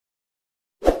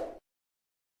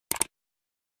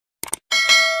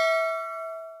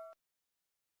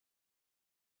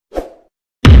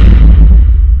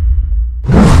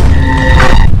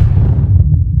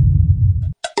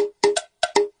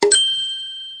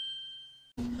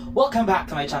Welcome back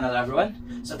to my channel, everyone.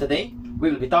 So today, we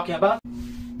will be talking about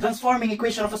transforming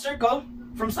equation of a circle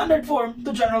from standard form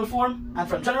to general form and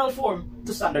from general form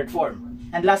to standard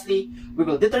form. And lastly, we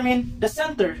will determine the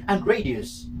center and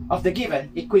radius of the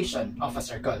given equation of a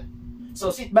circle.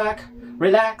 So sit back,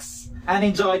 relax, and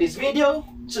enjoy this video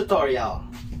tutorial.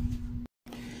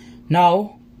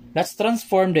 Now, let's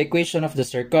transform the equation of the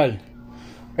circle.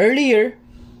 Earlier,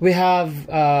 we have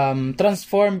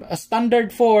transformed a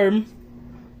standard form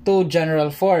to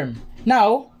general form.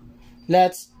 Now,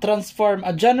 let's transform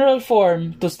a general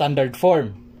form to standard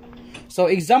form. So,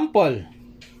 example,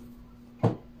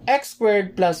 x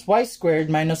squared plus y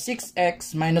squared minus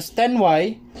 6x minus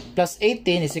 10y plus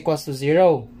 18 is equals to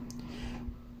 0.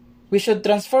 We should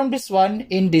transform this one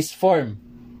in this form.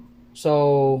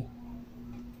 So,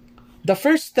 the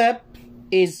first step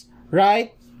is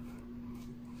write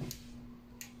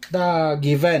the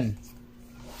given.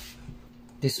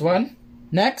 This one.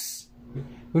 Next,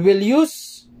 we will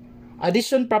use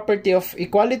addition property of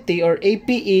equality or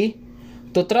APE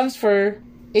to transfer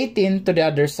 18 to the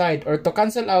other side or to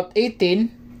cancel out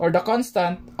 18 or the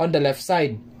constant on the left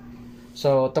side.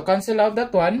 So, to cancel out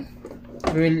that one,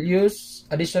 we will use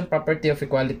addition property of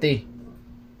equality.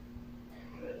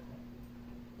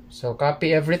 So,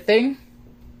 copy everything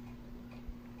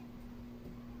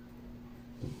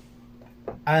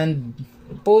and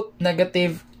put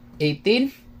negative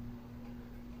 18.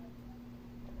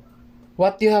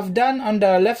 What you have done on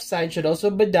the left side should also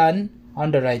be done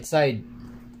on the right side.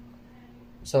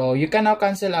 So you can now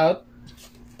cancel out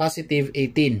positive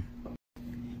 18.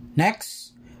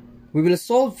 Next, we will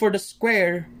solve for the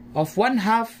square of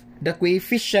 1/2 the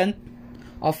coefficient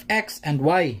of x and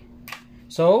y.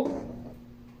 So,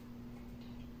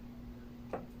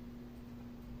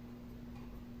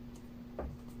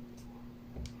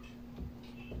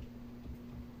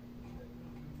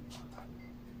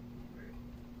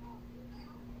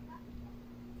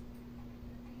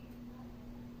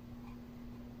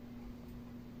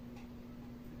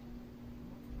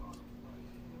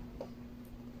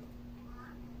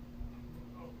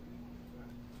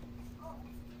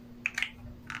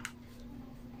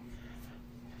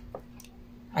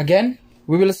 again,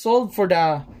 we will solve for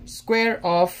the square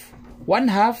of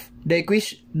 1/2 the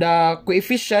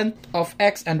coefficient of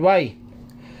x and y.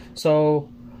 So,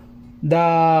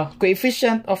 the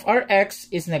coefficient of our x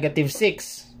is negative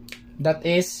 6. That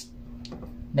is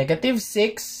negative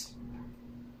 6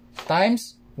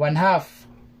 times 1/2.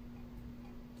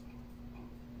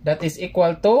 That is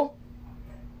equal to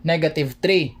negative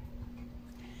 3.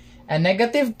 And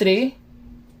negative 3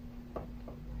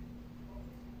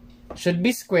 should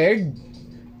be squared.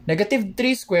 Negative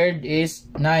 3 squared is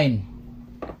 9.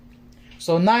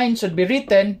 So 9 should be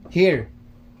written here.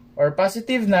 Or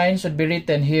positive 9 should be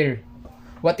written here.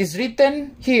 What is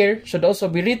written here should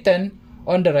also be written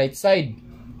on the right side,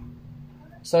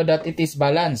 so that it is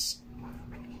balanced.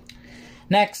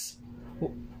 Next,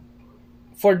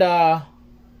 for the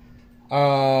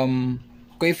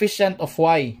coefficient of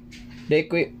y. The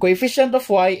coefficient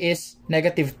of y is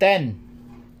negative 10.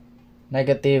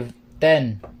 Negative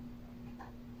 10.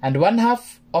 And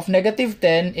 1/2 of negative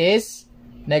 10 is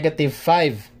negative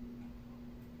 5.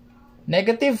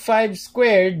 Negative 5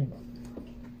 squared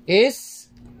is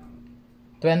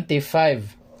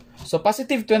 25. So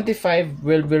positive 25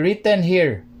 will be written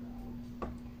here.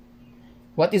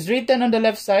 What is written on the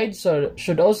left side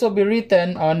should also be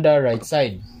written on the right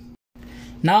side.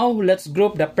 Now, let's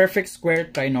group the perfect square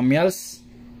trinomials.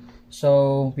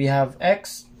 So, we have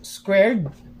x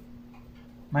squared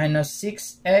minus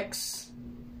 6x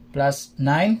plus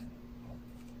 9.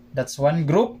 That's one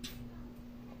group.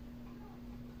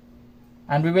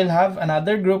 And we will have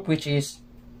another group which is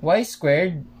y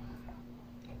squared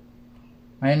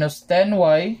minus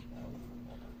 10y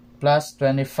plus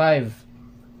 25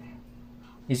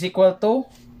 is equal to,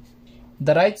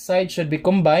 the right side should be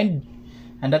combined,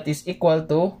 and that is equal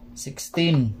to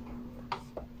 16.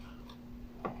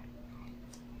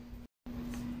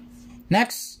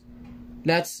 Next,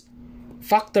 let's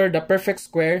factor the perfect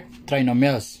square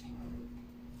trinomials.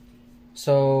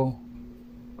 So,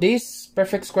 this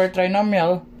perfect square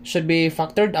trinomial should be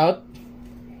factored out.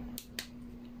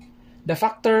 The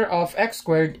factor of x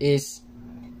squared is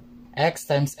x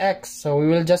times x. So, we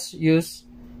will just use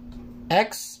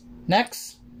x.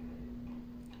 Next,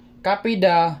 copy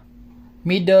the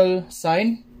middle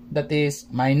sign, that is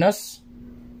minus.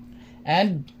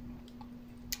 And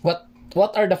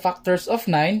what are the factors of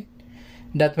 9?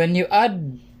 That when you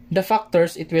add the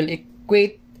factors, it will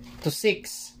equate to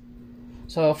 6.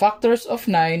 So factors of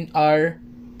 9 are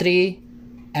 3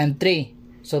 and 3.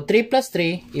 So 3 plus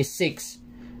 3 is 6.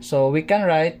 So we can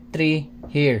write 3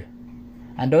 here.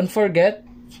 And don't forget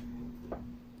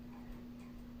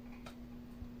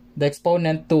the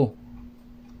exponent 2.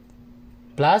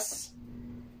 Plus,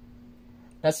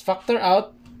 let's factor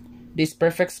out this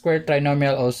perfect square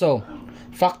trinomial also.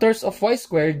 Factors of y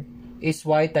squared is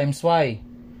y times y.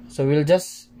 So we'll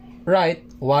just write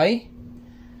y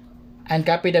and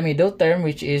copy the middle term,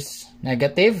 which is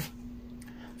negative.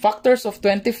 Factors of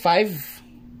 25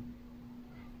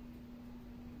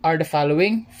 are the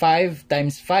following: 5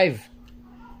 times 5.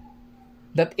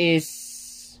 That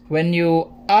is, when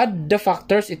you add the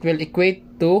factors, it will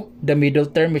equate to the middle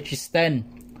term, which is 10.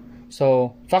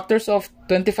 So factors of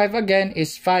 25 again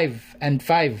is 5 and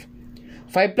 5.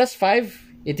 5 plus 5,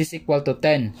 it is equal to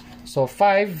 10. So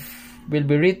 5 will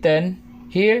be written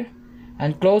here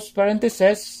and close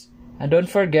parentheses, and don't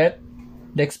forget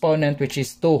the exponent, which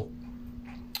is 2.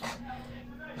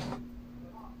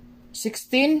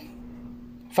 16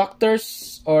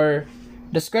 factors, or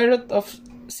the square root of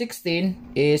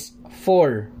 16 is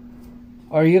 4.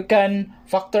 Or you can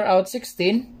factor out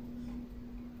 16.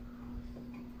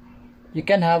 You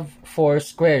can have 4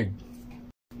 squared.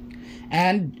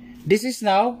 And this is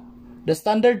now the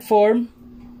standard form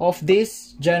of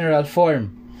this general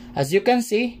form. As you can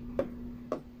see,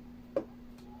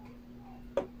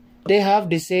 they have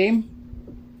the same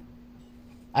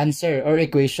answer or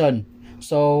equation.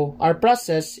 So our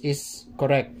process is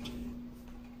correct.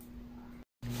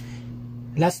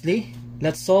 Lastly,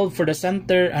 let's solve for the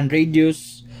center and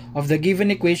radius of the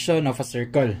given equation of a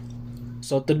circle.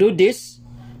 So to do this,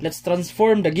 let's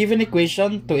transform the given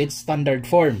equation to its standard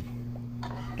form.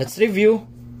 Let's review.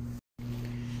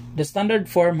 The standard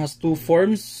form has two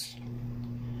forms.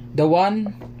 The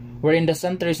one wherein the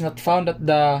center is not found at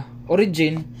the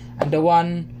origin, and the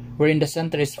one wherein the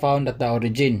center is found at the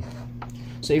origin.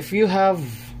 So if you have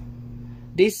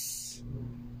this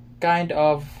kind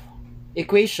of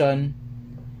equation,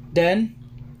 then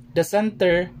the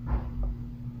center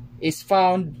is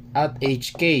found at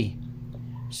hk.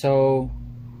 So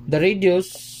the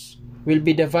radius will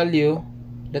be the value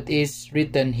that is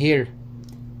written here.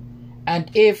 And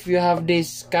if you have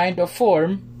this kind of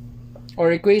form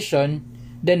or equation,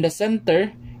 then the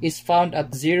center is found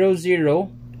at 0,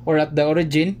 0, or at the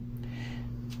origin.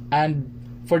 And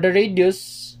for the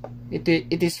radius, it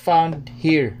is found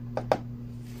here.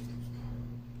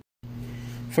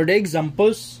 For the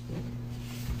examples,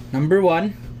 number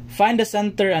 1, find the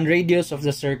center and radius of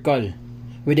the circle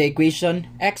with the equation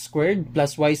x squared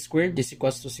plus y squared is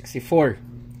equals to 64.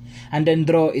 And then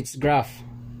draw its graph.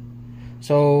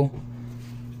 So,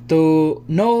 to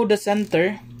know the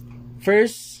center,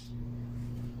 first,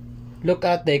 look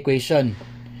at the equation.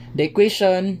 The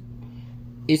equation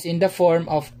is in the form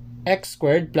of x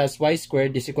squared plus y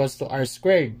squared is equals to r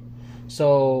squared.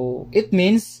 So, it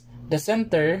means the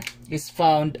center is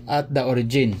found at the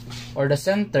origin, or the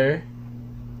center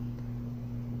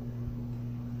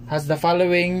has the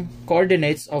following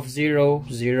coordinates of 0,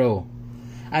 0.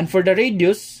 And for the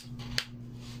radius,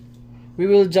 we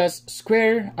will just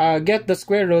get the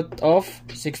square root of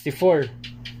 64.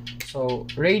 So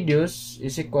radius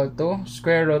is equal to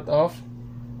square root of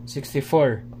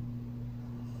 64.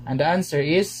 And the answer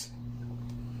is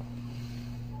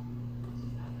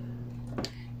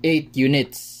 8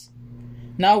 units.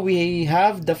 Now we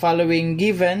have the following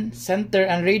given center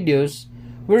and radius.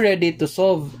 We're ready to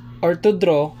solve or to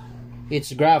draw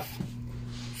its graph.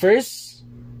 First,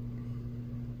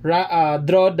 draw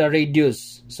the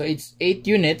radius. So it's 8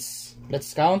 units.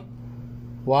 Let's count.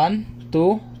 1,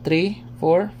 2, 3,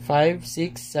 4, 5,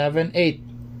 6, 7, 8.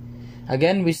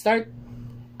 Again, we start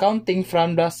counting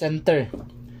from the center.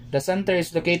 The center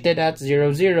is located at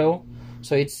 0, 0.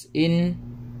 So it's in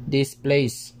this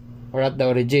place, or at the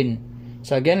origin.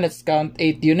 So again, let's count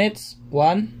 8 units.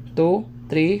 1, 2,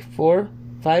 3, 4,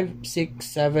 5, 6,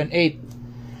 7, 8.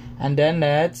 And then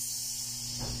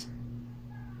let's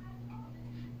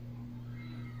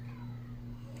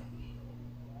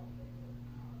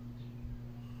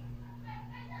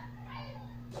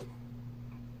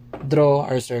draw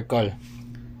our circle.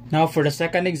 Now for the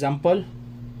second example,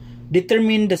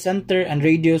 determine the center and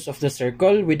radius of the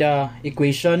circle with the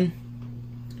equation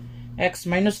x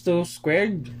minus 2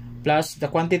 squared plus the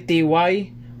quantity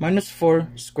y minus 4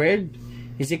 squared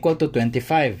is equal to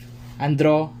 25, and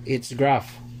draw its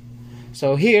graph.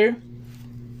 So here,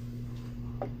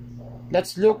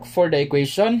 let's look for the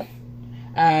equation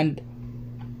and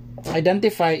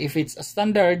identify if it's a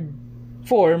standard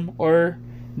form or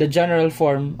the general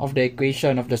form of the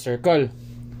equation of the circle.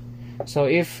 So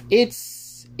if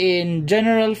it's in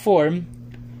general form,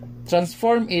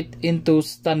 transform it into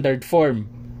standard form.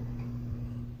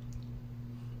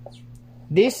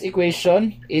 this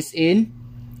equation is in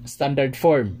standard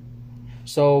form.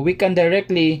 So we can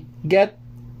directly get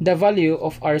the value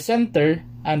of our center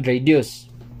and radius.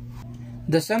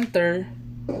 The center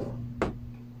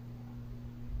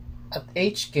at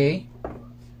HK,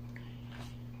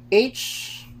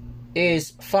 H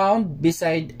is found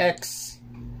beside X.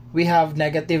 We have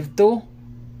 -2.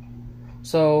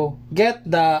 So get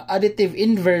the additive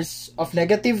inverse of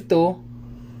 -2.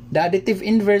 The additive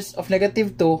inverse of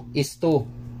 -2 is 2.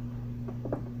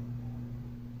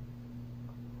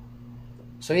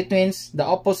 So it means the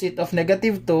opposite of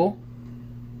 -2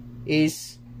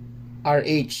 is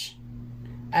RH.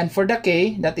 And for the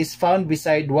K, that is found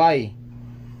beside Y.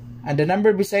 And the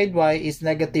number beside Y is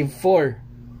 -4.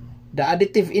 The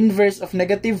additive inverse of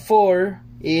 -4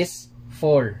 is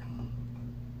 4.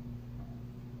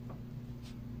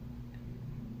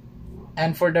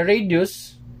 And for the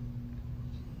radius,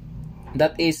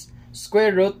 that is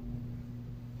square root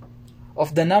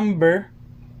of the number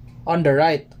on the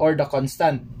right, or the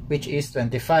constant, which is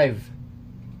 25.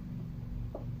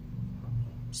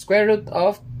 Square root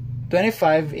of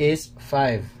 25 is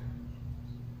 5.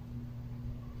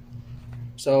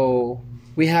 So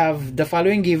we have the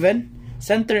following given: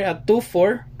 center at 2,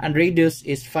 4, and radius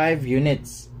is 5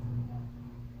 units.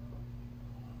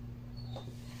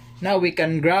 Now we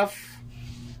can graph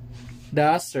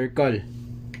the circle.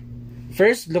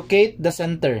 First, locate the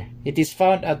center. It is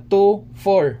found at 2,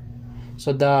 4.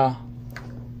 So the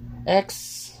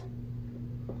X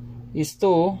is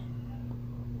 2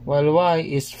 while Y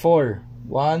is 4.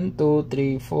 1, 2,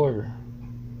 3, 4.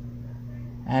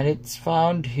 And it's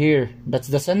found here. That's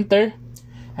the center.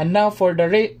 And now for the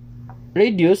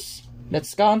radius,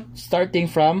 let's count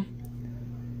starting from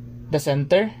the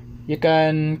center. You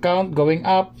can count going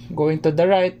up, going to the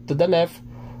right, to the left,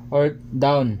 or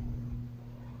down.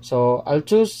 So I'll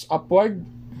choose upward.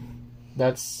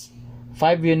 That's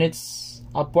 5 units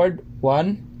upward.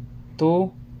 1,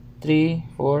 2, 3,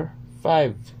 4,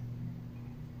 5.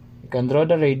 You can draw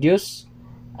the radius,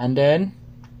 and then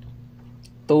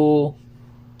to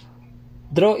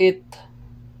draw it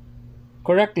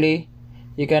correctly,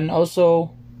 you can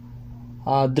also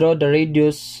draw the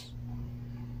radius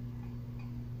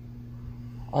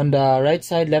on the right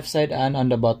side, left side, and on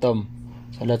the bottom.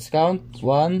 So let's count.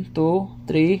 1, 2,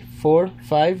 3, 4,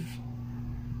 5.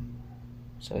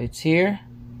 So it's here.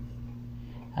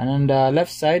 And on the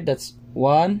left side, that's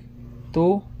 1,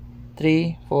 2,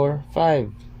 3, 4,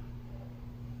 5.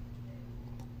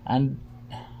 And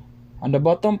on the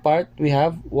bottom part, we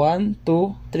have 1,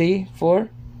 2, 3, 4,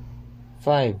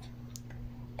 5.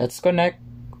 Let's connect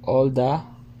all the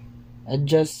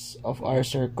edges of our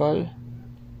circle.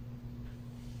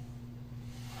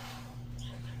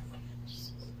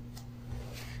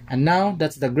 And now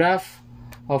that's the graph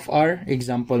of our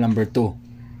example number 2.